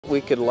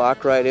we could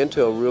lock right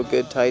into a real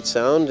good tight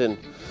sound, and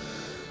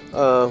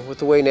with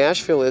the way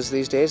Nashville is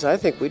these days, I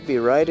think we'd be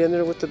right in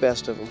there with the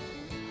best of them.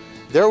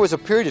 There was a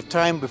period of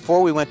time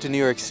before we went to New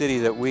York City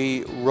that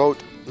we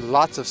wrote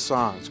lots of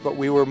songs, but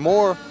we were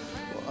more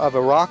of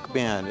a rock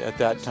band at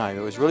that time.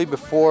 It was really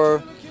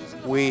before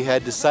we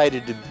had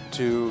decided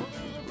to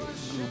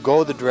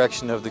go the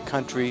direction of the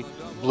country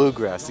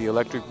bluegrass, the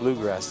electric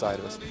bluegrass side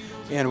of us.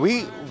 And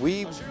we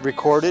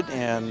recorded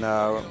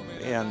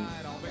and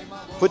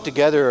put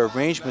together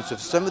arrangements of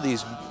some of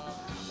these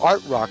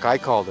art rock, I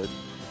called it.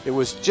 It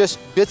was just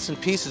bits and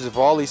pieces of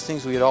all these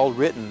things we had all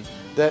written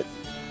that,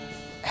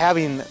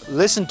 having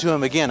listened to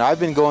them again, I've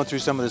been going through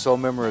some of this old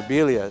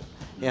memorabilia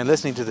and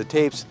listening to the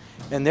tapes,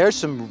 and there's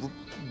some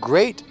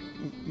great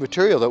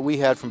material that we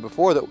had from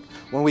before that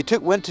when we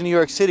went to New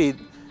York City,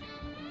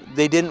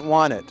 they didn't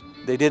want it.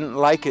 They didn't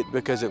like it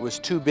because it was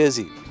too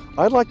busy.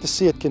 I'd like to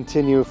see it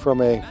continue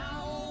on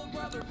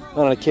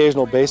an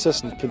occasional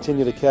basis and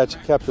continue to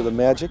capture the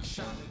magic.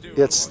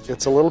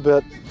 It's a little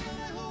bit,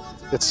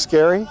 it's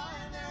scary,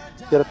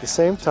 yet at the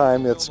same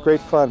time it's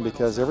great fun,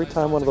 because every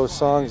time one of those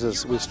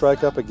songs we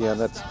strike up again,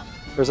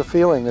 there's a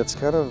feeling that's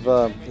kind of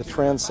it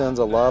transcends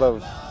a lot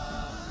of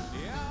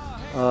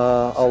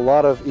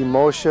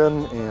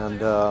emotion,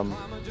 and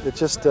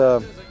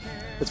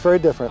it's very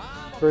different.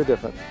 Very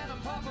different.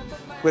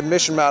 When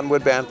Mission Mountain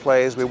Wood Band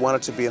plays, we want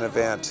it to be an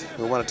event.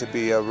 We want it to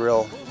be a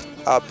real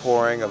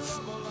outpouring of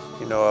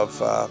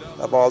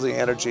all the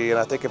energy, and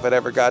I think if it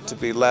ever got to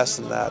be less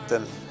than that,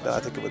 then I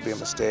think it would be a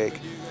mistake.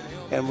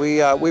 And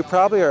we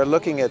probably are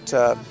looking at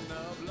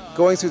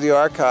going through the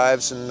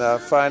archives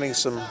and finding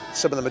some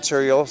of the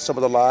material, some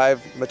of the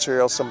live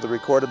material, some of the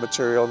recorded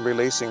material, and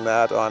releasing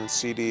that on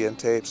CD and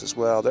tapes as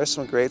well. There's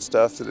some great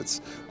stuff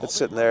that's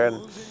sitting there,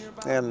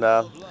 and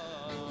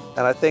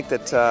I think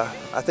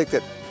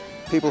that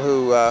people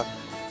who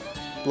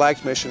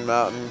liked Mission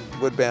Mountain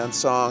Wood Band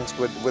songs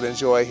would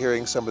enjoy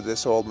hearing some of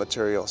this old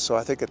material. So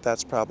I think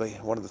that's probably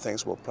one of the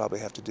things we'll probably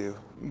have to do.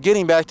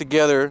 Getting back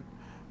together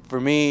for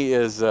me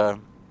is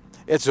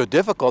it's a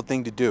difficult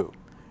thing to do.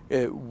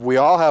 We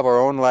all have our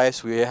own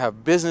lives. We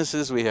have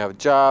businesses, we have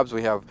jobs,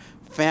 we have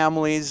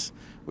families,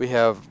 we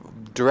have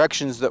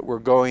directions that we're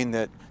going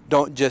that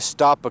don't just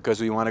stop because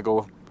we want to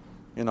go,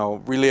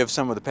 relive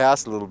some of the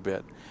past a little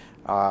bit.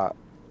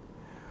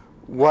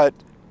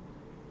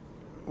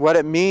 What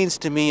it means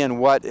to me and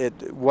what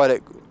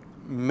it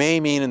may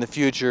mean in the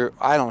future,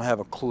 I don't have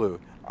a clue.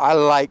 I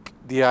like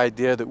the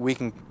idea that we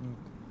can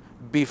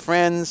be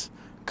friends,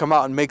 come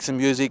out and make some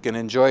music and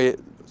enjoy it,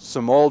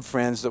 some old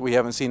friends that we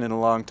haven't seen in a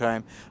long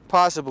time,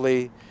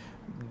 possibly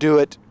do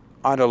it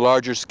on a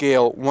larger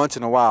scale once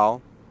in a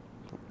while,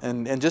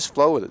 and just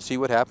flow with it, see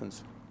what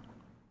happens.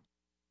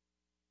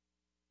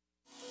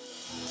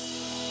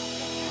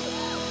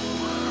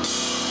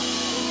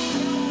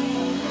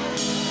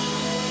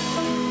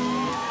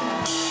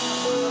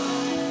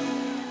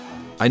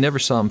 I never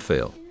saw him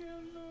fail,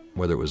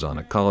 whether it was on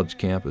a college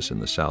campus in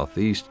the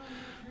Southeast,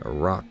 a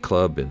rock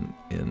club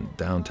in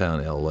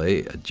downtown LA,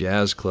 a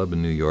jazz club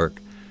in New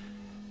York.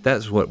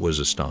 That's what was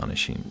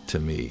astonishing to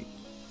me,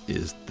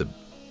 is the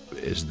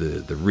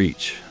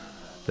reach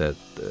that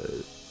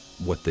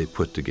what they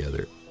put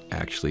together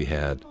actually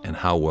had, and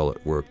how well it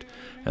worked,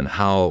 and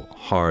how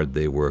hard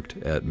they worked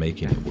at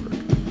making it work.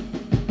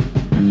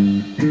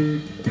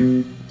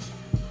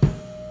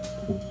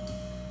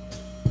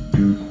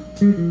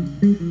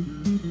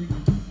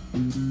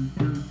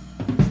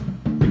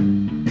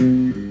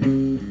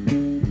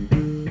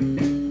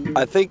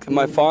 I think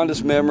my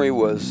fondest memory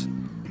was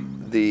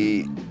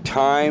the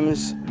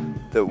times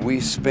that we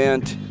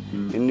spent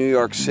in New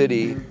York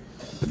City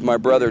with my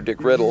brother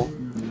Dick Riddle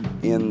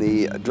in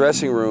the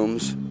dressing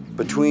rooms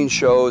between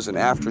shows and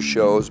after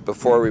shows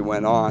before we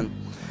went on.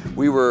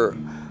 We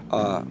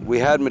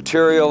had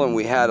material and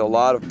we had a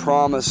lot of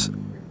promise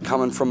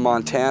coming from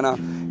Montana,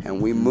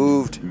 and we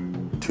moved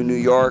to New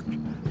York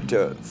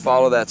to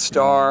follow that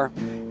star,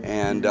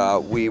 and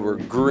we were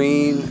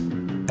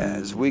green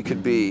as we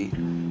could be.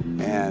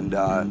 And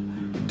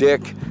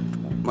Dick,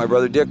 my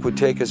brother Dick, would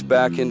take us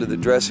back into the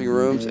dressing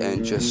rooms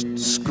and just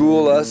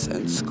school us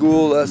and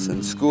school us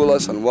and school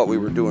us on what we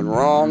were doing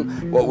wrong,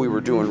 what we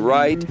were doing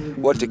right,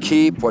 what to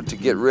keep, what to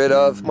get rid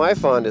of. My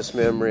fondest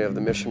memory of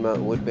the Mission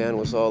Mountain Wood Band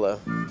was all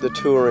the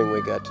touring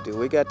we got to do.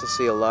 We got to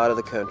see a lot of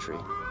the country.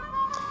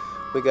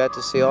 We got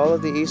to see all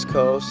of the East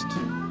Coast,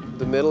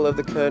 the middle of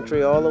the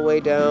country, all the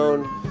way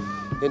down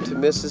into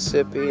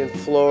Mississippi and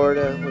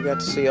Florida. We got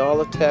to see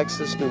all of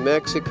Texas, New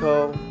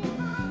Mexico,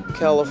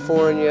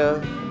 California,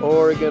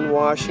 Oregon,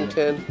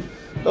 Washington.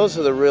 Those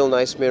are the real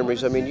nice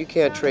memories. I mean, you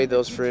can't trade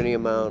those for any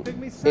amount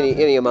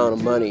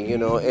of money,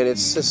 and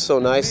it's just so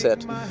nice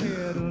that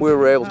we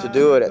were able to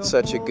do it at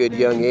such a good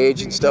young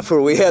age and stuff,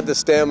 where we had the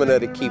stamina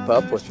to keep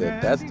up with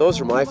it.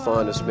 Those are my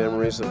fondest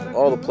memories of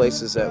all the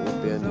places that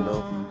we've been,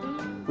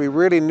 We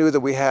really knew that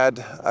we had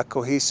a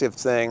cohesive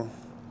thing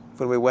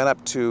when we went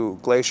up to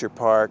Glacier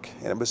Park,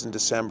 and it was in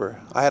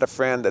December. I had a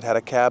friend that had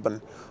a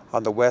cabin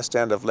on the west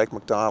end of Lake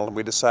McDonald, and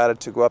we decided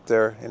to go up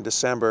there in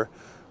December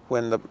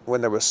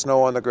when there was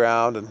snow on the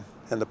ground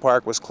and the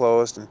park was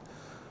closed,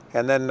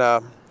 and then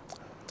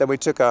we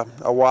took a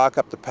walk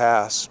up the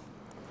pass,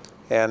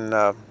 and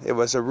it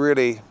was a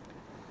really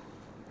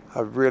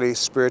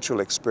spiritual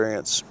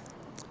experience.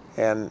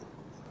 And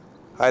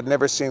I'd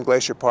never seen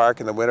Glacier Park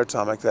in the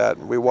wintertime like that.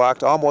 We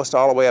walked almost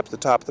all the way up to the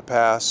top of the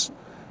pass,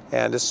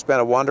 and just spent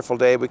a wonderful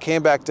day. We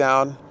came back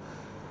down,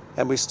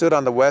 and we stood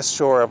on the west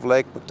shore of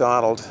Lake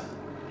McDonald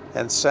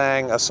and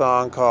sang a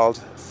song called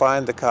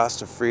 "Find the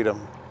Cost of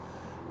Freedom,"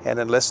 and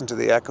then listened to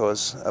the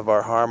echoes of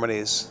our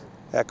harmonies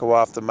echo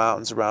off the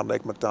mountains around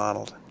Lake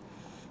McDonald.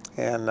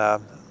 And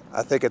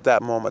I think at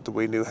that moment that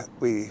we knew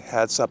we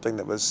had something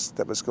that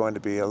was going to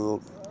be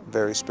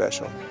very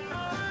special.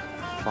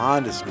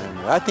 Fondest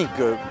memory. I think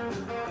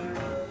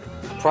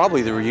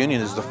probably the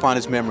reunion is the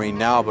fondest memory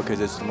now because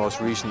it's the most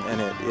recent,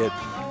 and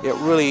it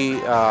really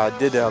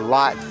did a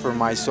lot for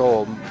my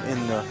soul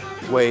in the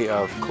way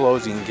of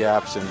closing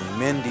gaps and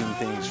mending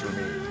things for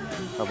me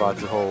about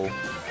the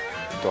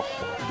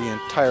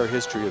entire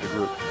history of the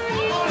group.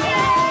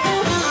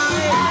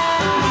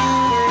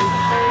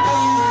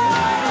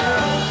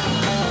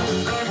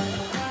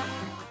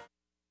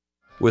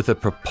 With a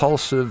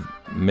propulsive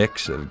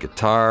mix of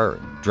guitar,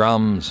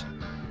 drums,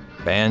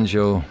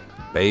 banjo,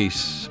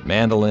 bass,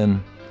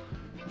 mandolin,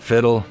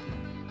 fiddle,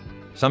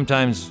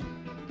 sometimes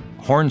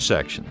horn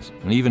sections,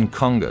 and even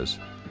congas,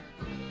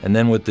 and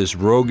then with this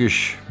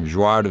roguish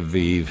joie de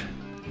vivre,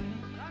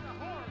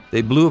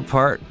 they blew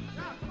apart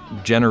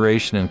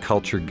generation and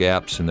culture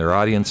gaps in their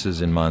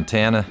audiences in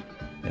Montana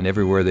and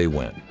everywhere they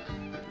went.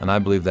 And I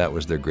believe that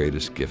was their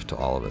greatest gift to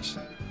all of us.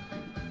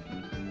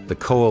 The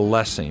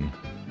coalescing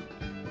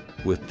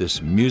with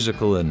this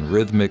musical and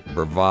rhythmic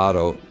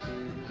bravado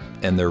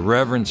and their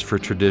reverence for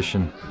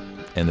tradition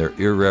and their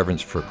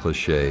irreverence for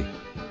cliché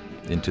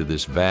into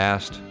this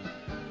vast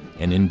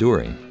and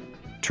enduring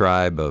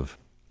tribe of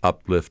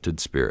uplifted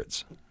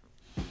spirits.